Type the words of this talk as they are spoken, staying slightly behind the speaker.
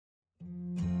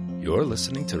You're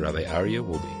listening to Rabbi Aryeh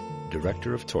Wolbe,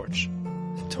 Director of Torch,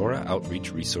 the Torah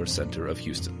Outreach Resource Center of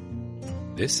Houston.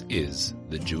 This is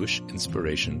the Jewish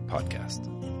Inspiration Podcast.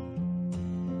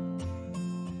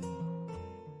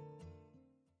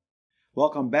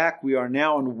 Welcome back. We are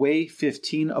now on Way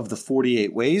 15 of the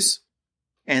 48 Ways,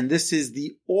 and this is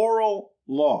the oral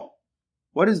law.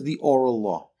 What is the oral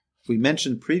law? We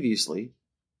mentioned previously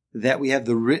that we have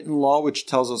the written law, which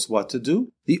tells us what to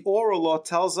do. The oral law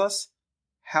tells us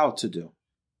how to do.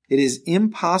 It is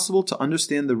impossible to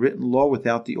understand the written law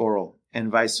without the oral,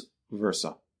 and vice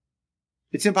versa.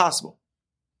 It's impossible.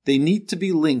 They need to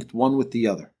be linked one with the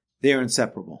other. They are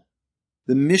inseparable.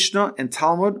 The Mishnah and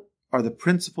Talmud are the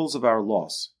principles of our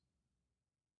laws.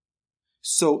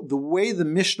 So the way the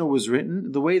Mishnah was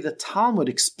written, the way the Talmud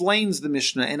explains the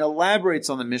Mishnah and elaborates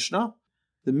on the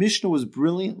Mishnah was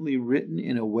brilliantly written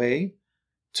in a way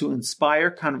to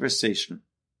inspire conversation.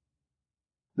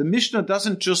 The Mishnah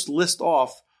doesn't just list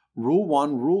off Rule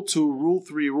 1, Rule 2, Rule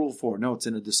 3, Rule 4. No, it's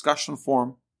in a discussion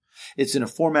form. It's in a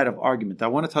format of argument. I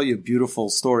want to tell you a beautiful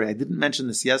story. I didn't mention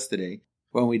this yesterday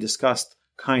when we discussed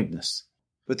kindness.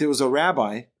 But there was a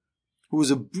rabbi who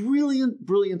was a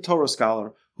brilliant Torah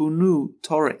scholar who knew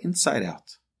Torah inside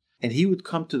out. And he would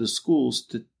come to the schools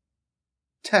to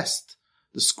test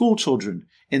the school children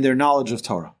in their knowledge of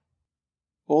Torah.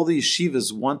 All the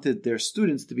yeshivas wanted their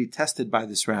students to be tested by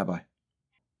this rabbi.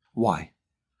 Why?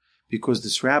 Because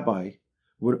this rabbi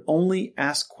would only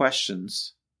ask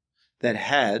questions that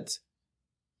had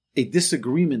a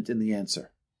disagreement in the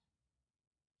answer.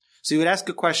 So he would ask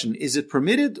a question, is it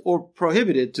permitted or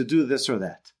prohibited to do this or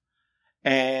that?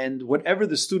 And whatever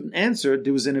the student answered,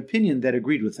 there was an opinion that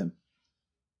agreed with him.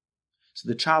 So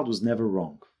the child was never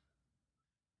wrong.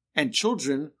 And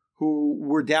children who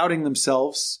were doubting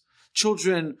themselves,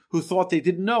 children who thought they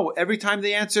didn't know, every time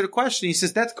they answered a question, he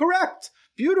says, that's correct.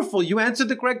 Beautiful, you answered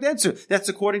the correct answer. That's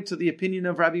according to the opinion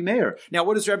of Rabbi Meir. Now,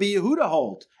 what does Rabbi Yehuda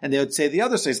hold? And they would say the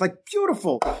other side. It's like,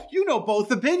 beautiful, you know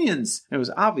both opinions. And it was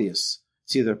obvious.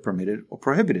 It's either permitted or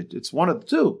prohibited. It's one of the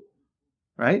two,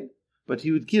 right? But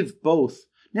he would give both.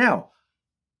 Now,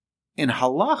 in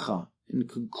halacha, in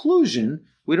conclusion,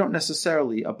 we don't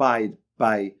necessarily abide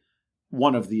by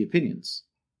one of the opinions.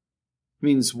 It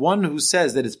means one who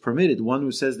says that it's permitted, one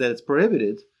who says that it's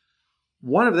prohibited,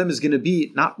 one of them is going to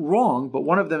be not wrong, but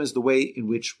one of them is the way in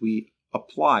which we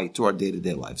apply to our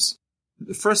day-to-day lives.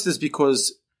 The first is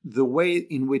because the way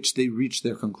in which they reach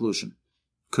their conclusion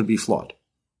could be flawed.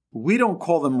 We don't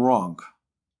call them wrong.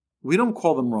 We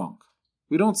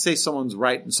don't say someone's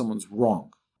right and someone's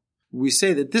wrong. We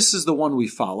say that this is the one we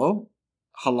follow,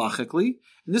 halachically,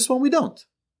 and this one we don't.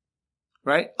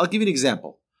 Right? I'll give you an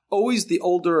example. Always the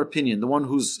older opinion, the one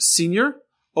who's senior,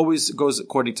 always goes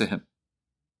according to him.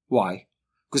 Why?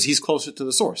 Because he's closer to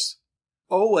the source.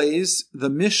 Always the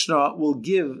Mishnah will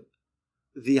give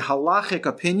the halachic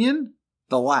opinion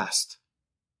the last.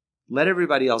 Let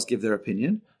everybody else give their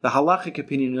opinion. The halachic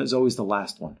opinion is always the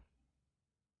last one.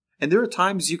 And there are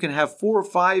times you can have 4 or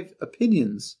 5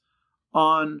 opinions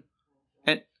on,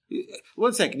 and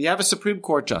 1 second, you have a Supreme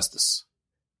Court justice.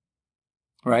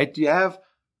 Right? You have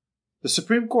the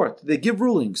Supreme Court. They give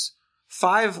rulings.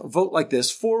 5 vote like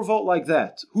this, 4 vote like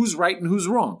that. Who's right and who's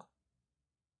wrong?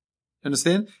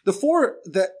 Understand? The 4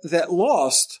 that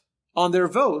lost on their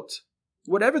vote,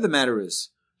 whatever the matter is,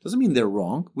 doesn't mean they're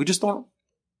wrong. We just don't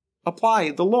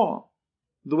apply the law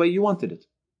the way you wanted it.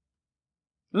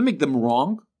 Doesn't make them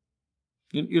wrong.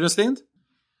 You understand?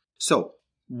 So,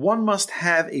 one must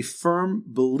have a firm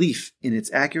belief in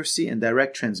its accuracy and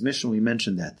direct transmission. We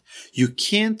mentioned that. You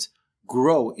can't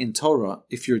grow in Torah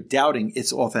if you're doubting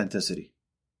its authenticity.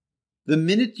 The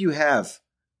minute you have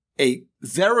a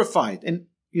verified, and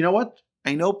you know what?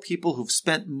 I know people who've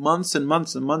spent months and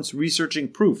months and months researching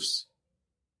proofs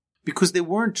because they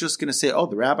weren't just going to say, oh,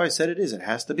 the rabbi said it is, it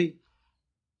has to be.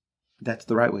 That's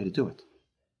the right way to do it.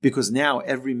 Because now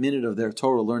every minute of their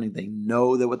Torah learning, they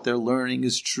know that what they're learning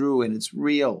is true and it's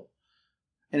real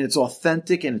and it's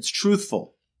authentic and it's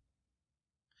truthful.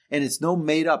 And it's no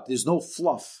made up. There's no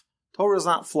fluff. Torah is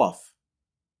not fluff.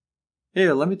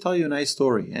 Here, let me tell you a nice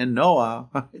story. And Noah,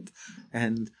 right?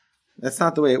 And that's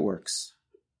not the way it works.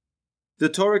 The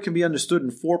Torah can be understood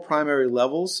in 4 primary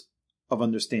levels of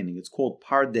understanding. It's called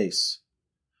Pardes.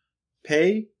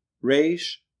 Pei,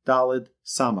 Reish, Daled,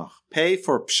 Samach. Pei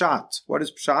for Pshat. What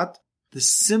is Pshat? The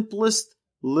simplest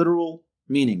literal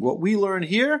meaning. What we learn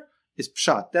here is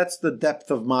Pshat. That's the depth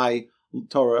of my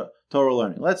Torah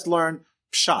learning. Let's learn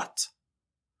Pshat.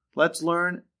 Let's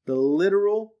learn the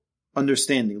literal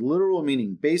understanding, literal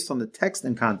meaning based on the text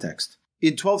and context.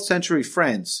 In 12th century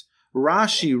France,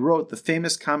 Rashi wrote the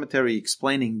famous commentary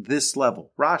explaining this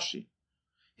level. Rashi.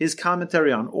 his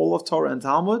commentary on all of Torah and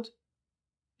Talmud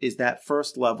is that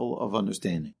first level of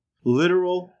understanding.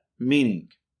 Literal meaning.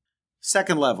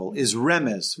 Second level is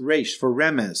remez, resh for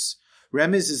remez.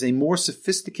 Remez is a more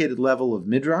sophisticated level of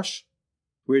midrash,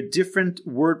 where different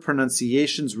word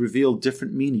pronunciations reveal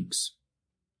different meanings.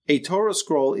 A Torah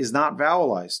scroll is not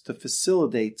vowelized to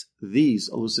facilitate these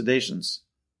elucidations.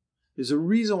 There's a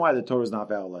reason why the Torah is not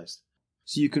vowelized.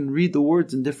 So you can read the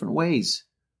words in different ways.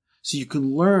 So you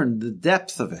can learn the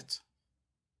depth of it.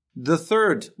 The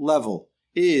third level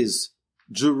is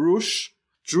Jerush.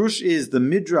 Jerush is the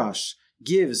midrash,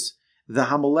 gives the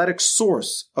homiletic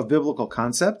source of biblical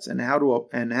concepts and how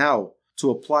to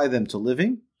apply them to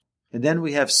living. And then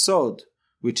we have Sod,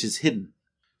 which is hidden.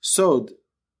 Sod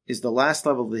is the last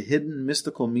level of the hidden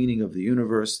mystical meaning of the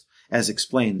universe, as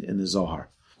explained in the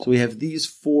Zohar. So we have these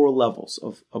four levels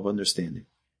of understanding.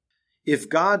 If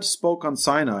God spoke on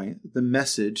Sinai, the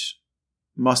message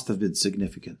must have been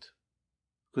significant.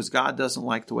 Because God doesn't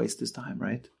like to waste his time,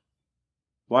 right?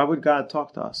 Why would God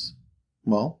talk to us?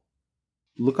 Well,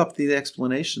 look up the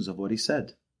explanations of what he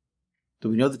said. Do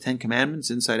we know the Ten Commandments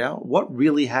inside out? What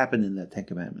really happened in the Ten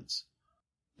Commandments?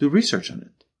 Do research on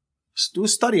it. Do a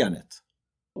study on it.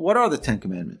 What are the Ten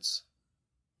Commandments?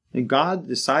 And God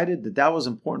decided that was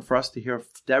important for us to hear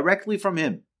directly from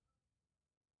him.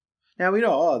 Now we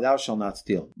know, thou shalt not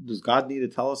steal. Does God need to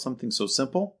tell us something so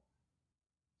simple?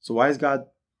 So why is God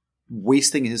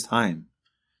wasting his time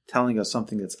telling us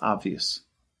something that's obvious?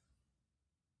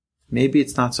 Maybe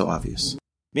it's not so obvious.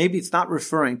 Maybe it's not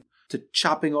referring to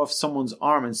chopping off someone's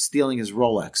arm and stealing his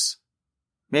Rolex.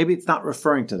 Maybe it's not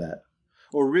referring to that.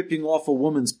 Or ripping off a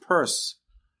woman's purse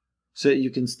so that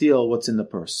you can steal what's in the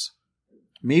purse.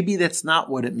 Maybe that's not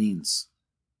what it means.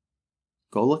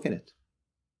 Go look at it.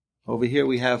 Over here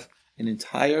we have an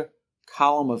entire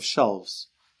column of shelves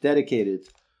dedicated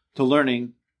to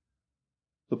learning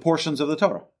the portions of the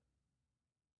Torah.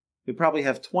 We probably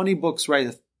have 20 books,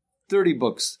 right? 30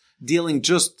 books dealing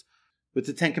just with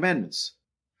the Ten Commandments.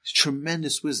 It's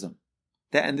tremendous wisdom.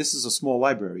 And this is a small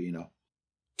library, you know.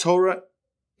 Torah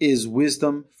is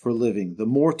wisdom for living. The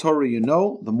more Torah you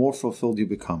know, the more fulfilled you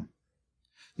become.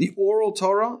 The oral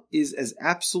Torah is as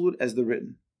absolute as the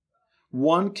written.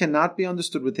 One cannot be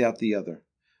understood without the other.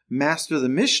 Master the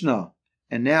Mishnah,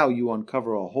 and now you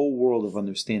uncover a whole world of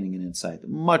understanding and insight.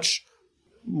 Much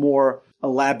more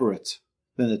elaborate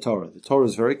than the Torah. The Torah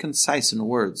is very concise in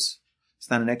words. It's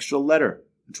not an extra letter,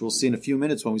 which we'll see in a few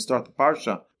minutes when we start the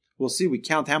Parsha. We'll see, we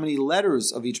count how many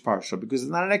letters of each Parsha, because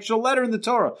it's not an extra letter in the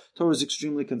Torah. The Torah is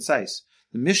extremely concise.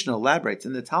 The Mishnah elaborates,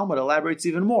 and the Talmud elaborates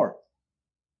even more.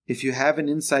 If you have an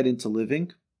insight into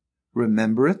living,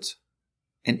 remember it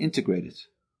and integrate it.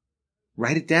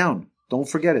 Write it down. Don't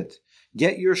forget it.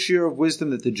 Get your share of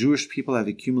wisdom that the Jewish people have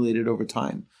accumulated over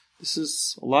time. This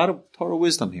is a lot of Torah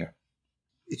wisdom here.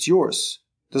 It's yours.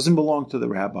 It doesn't belong to the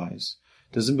rabbis.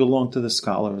 It doesn't belong to the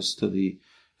scholars, to the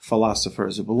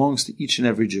philosophers. It belongs to each and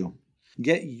every Jew.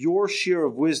 Get your share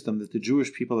of wisdom that the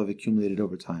Jewish people have accumulated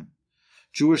over time.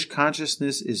 Jewish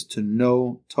consciousness is to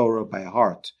know Torah by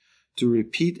heart, to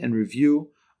repeat and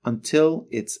review until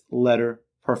it's letter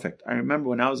perfect. I remember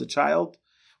when I was a child,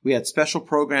 we had special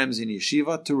programs in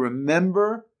yeshiva to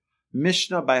remember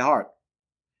Mishnah by heart.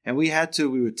 And we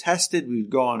were tested, we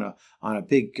would go on a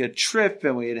big trip,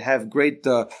 and we'd have great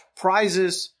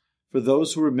prizes for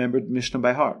those who remembered Mishnah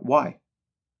by heart. Why?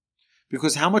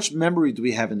 Because how much memory do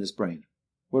we have in this brain?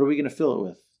 What are we going to fill it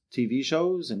with? TV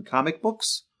shows and comic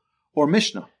books? Or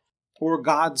Mishnah? Or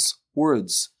God's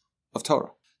words of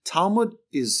Torah? Talmud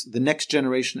is the next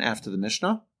generation after the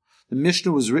Mishnah. The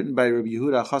Mishnah was written by Rabbi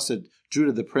Yehuda Chassid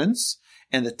Judah the Prince,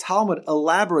 and the Talmud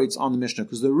elaborates on the Mishnah,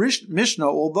 because the Mishnah,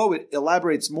 although it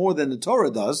elaborates more than the Torah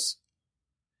does,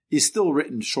 is still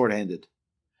written shorthanded.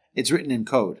 It's written in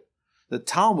code. The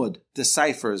Talmud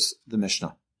deciphers the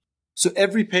Mishnah. So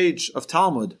every page of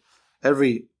Talmud,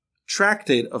 every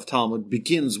tractate of Talmud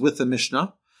begins with the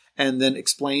Mishnah, and then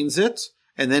explains it,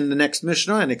 and then the next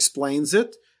Mishnah, and explains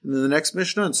it, and then the next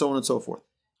Mishnah, and so on and so forth.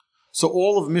 So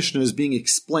all of Mishnah is being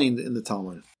explained in the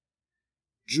Talmud.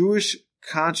 Jewish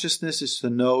consciousness is to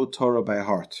know Torah by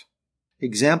heart.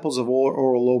 Examples of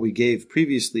oral law we gave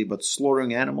previously, but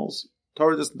slaughtering animals,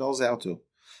 Torah doesn't tell us how to.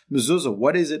 Mezuzah,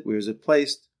 what is it? Where is it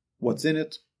placed? What's in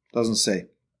it? Doesn't say.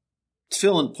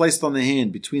 Tefillin placed on the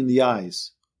hand between the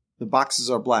eyes. The boxes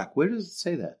are black. Where does it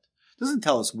say that? It doesn't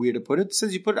tell us where to put it. It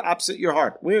says you put it opposite your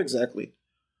heart. Where exactly?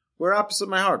 Where opposite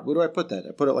my heart? Where do I put that?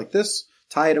 I put it like this,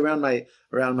 tie it around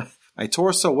my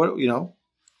torso. What, you know?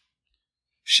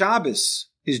 Shabbos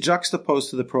is juxtaposed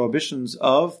to the prohibitions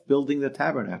of building the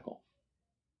tabernacle.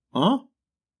 Huh?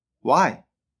 Why?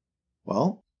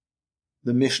 Well,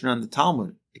 the Mishnah and the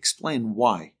Talmud explain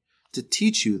why. To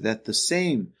teach you that the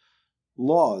same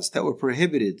laws that were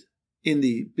prohibited in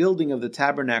the building of the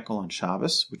tabernacle on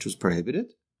Shabbos, which was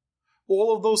prohibited,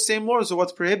 all of those same laws are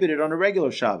what's prohibited on a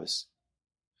regular Shabbos.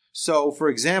 So, for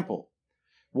example,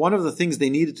 one of the things they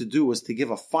needed to do was to give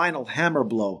a final hammer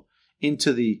blow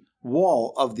into the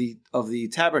wall of the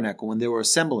tabernacle when they were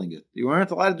assembling it. You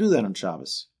weren't allowed to do that on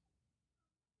Shabbos.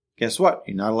 Guess what?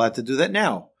 You're not allowed to do that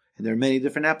now. And there are many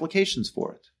different applications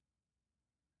for it.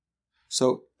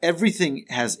 So everything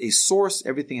has a source,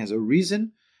 everything has a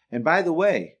reason. And by the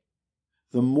way,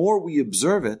 the more we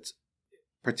observe it,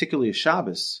 particularly a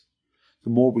Shabbos, the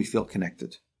more we feel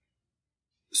connected.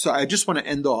 So I just want to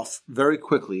end off very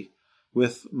quickly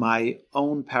with my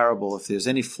own parable. If there's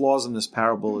any flaws in this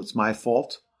parable, it's my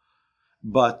fault.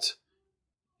 But,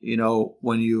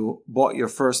 when you bought your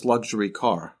first luxury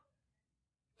car,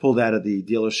 pulled out of the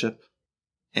dealership,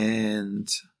 and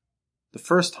the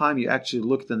first time you actually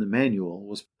looked in the manual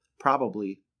was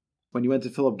probably when you went to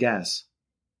fill up gas.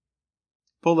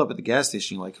 Pulled up at the gas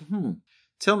station, you're like,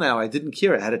 till now I didn't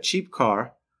care. I had a cheap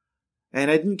car, and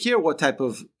I didn't care what type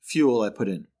of fuel I put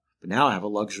in. But now I have a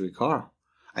luxury car.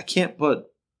 I can't put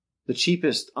the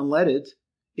cheapest unleaded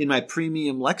in my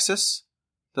premium Lexus.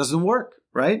 Doesn't work,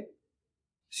 right?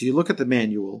 So you look at the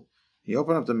manual, you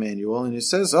open up the manual, and it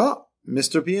says,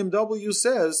 Mr. BMW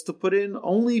says to put in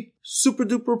only super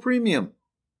duper premium.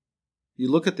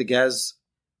 You look at the gas,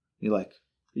 you're like,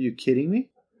 are you kidding me?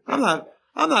 I'm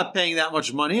not paying that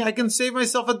much money. I can save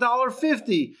myself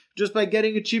 $1.50 just by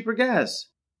getting a cheaper gas.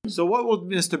 So what will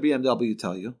Mr. BMW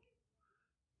tell you?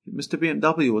 Mr.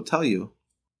 BMW will tell you,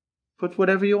 put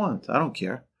whatever you want. I don't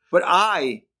care. But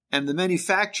I am the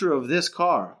manufacturer of this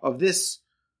car, of this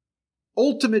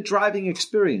ultimate driving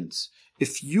experience.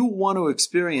 If you want to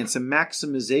experience a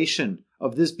maximization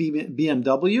of this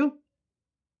BMW,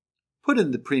 put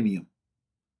in the premium.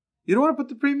 You don't want to put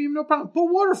the premium? No problem. Put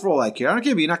water for all I care. I don't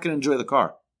care, but you're not going to enjoy the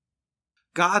car.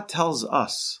 God tells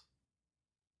us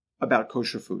about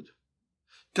kosher food.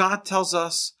 God tells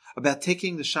us about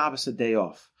taking the Shabbos a day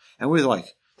off. And we're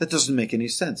like, that doesn't make any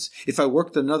sense. If I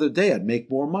worked another day, I'd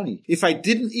make more money. If I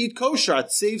didn't eat kosher,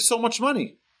 I'd save so much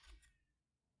money.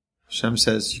 Hashem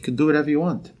says, you can do whatever you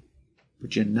want,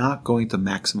 but you're not going to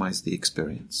maximize the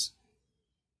experience.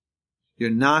 You're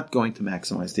not going to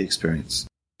maximize the experience.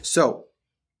 So,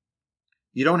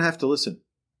 you don't have to listen.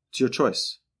 It's your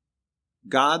choice.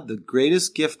 God, the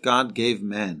greatest gift God gave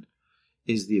man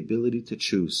is the ability to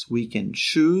choose. We can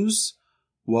choose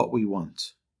what we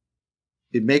want.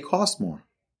 It may cost more,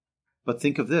 but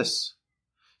think of this.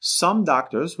 Some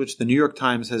doctors, which the New York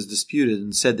Times has disputed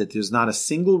and said that there's not a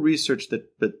single research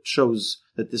that shows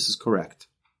that this is correct.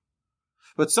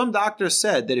 But some doctors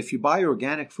said that if you buy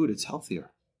organic food, it's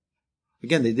healthier.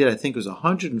 Again, they did, I think it was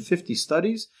 150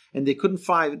 studies, and they couldn't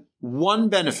find one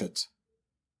benefit.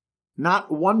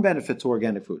 Not one benefit to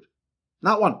organic food.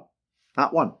 Not one.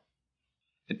 Not one.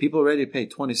 And people are ready to pay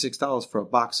 $26 for a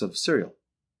box of cereal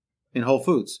in Whole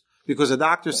Foods because a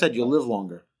doctor said you'll live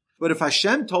longer. But if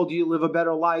Hashem told you live a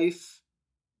better life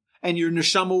and your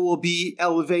neshama will be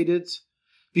elevated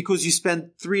because you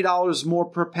spend $3 more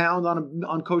per pound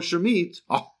on kosher meat,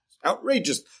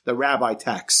 outrageous, the rabbi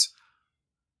tax.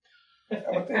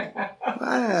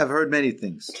 I have heard many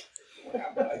things.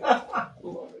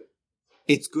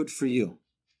 It's good for you.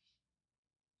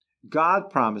 God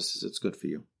promises it's good for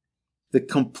you. The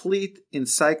complete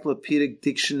encyclopedic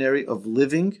dictionary of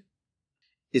living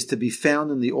is to be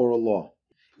found in the oral law.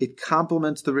 It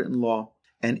complements the written law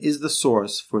and is the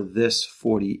source for this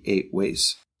 48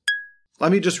 ways.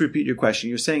 Let me just repeat your question.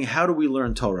 You're saying, how do we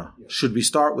learn Torah? Should we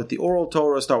start with the oral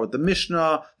Torah, start with the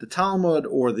Mishnah, the Talmud,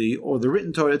 or the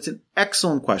written Torah? It's an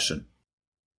excellent question.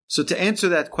 So to answer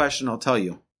that question, I'll tell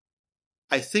you.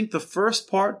 I think the first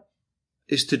part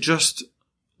is to just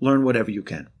learn whatever you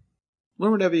can.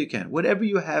 Learn whatever you can. Whatever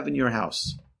you have in your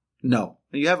house. No.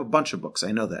 You have a bunch of books.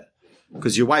 I know that.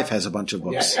 Because your wife has a bunch of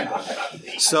books.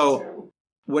 So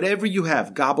whatever you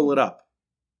have, gobble it up.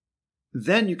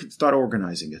 Then you can start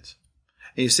organizing it.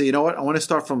 And you say, you know what? I want to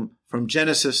start from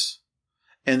Genesis,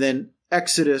 and then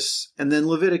Exodus, and then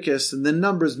Leviticus, and then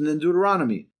Numbers, and then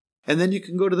Deuteronomy. And then you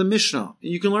can go to the Mishnah,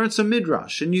 and you can learn some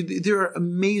Midrash. And there are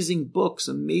amazing books,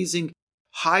 amazing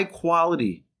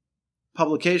high-quality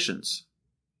publications.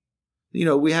 You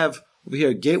know, we have over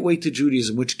here Gateway to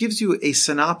Judaism, which gives you a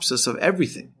synopsis of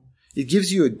everything. It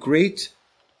gives you a great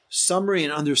summary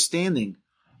and understanding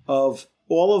of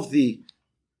all of the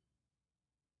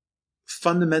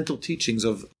fundamental teachings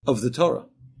of the Torah.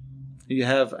 You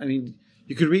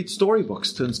could read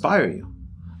storybooks to inspire you.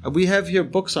 We have here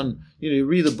books on, you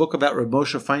read a book about Rav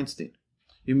Moshe Feinstein.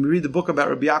 You read the book about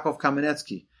Rabbi Yaakov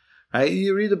Kamenetsky. Right?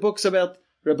 You read the books about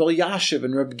Rabbi Elyashiv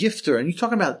and Rabbi Gifter, and you're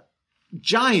talking about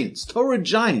giants, Torah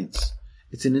giants.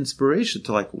 It's an inspiration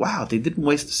to wow, they didn't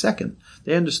waste a second.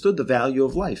 They understood the value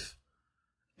of life.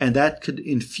 And that could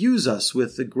infuse us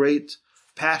with a great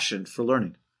passion for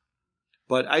learning.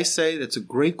 But I say that's a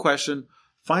great question.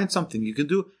 Find something you can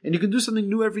do, and you can do something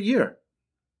new every year.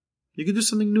 You can do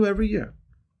something new every year.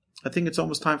 I think it's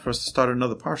almost time for us to start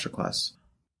another Parsha class.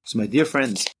 So my dear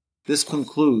friends, this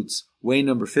concludes way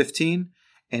number 15,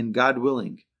 and God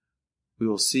willing, we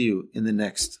will see you in the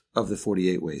next of the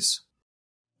 48 ways.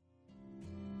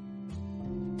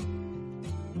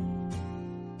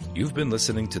 You've been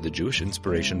listening to the Jewish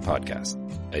Inspiration Podcast,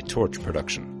 a Torch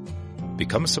production.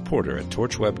 Become a supporter at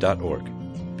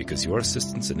torchweb.org, because your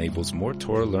assistance enables more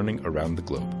Torah learning around the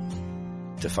globe.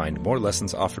 To find more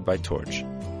lessons offered by Torch,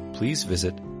 please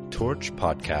visit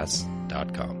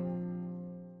torchpodcasts.com.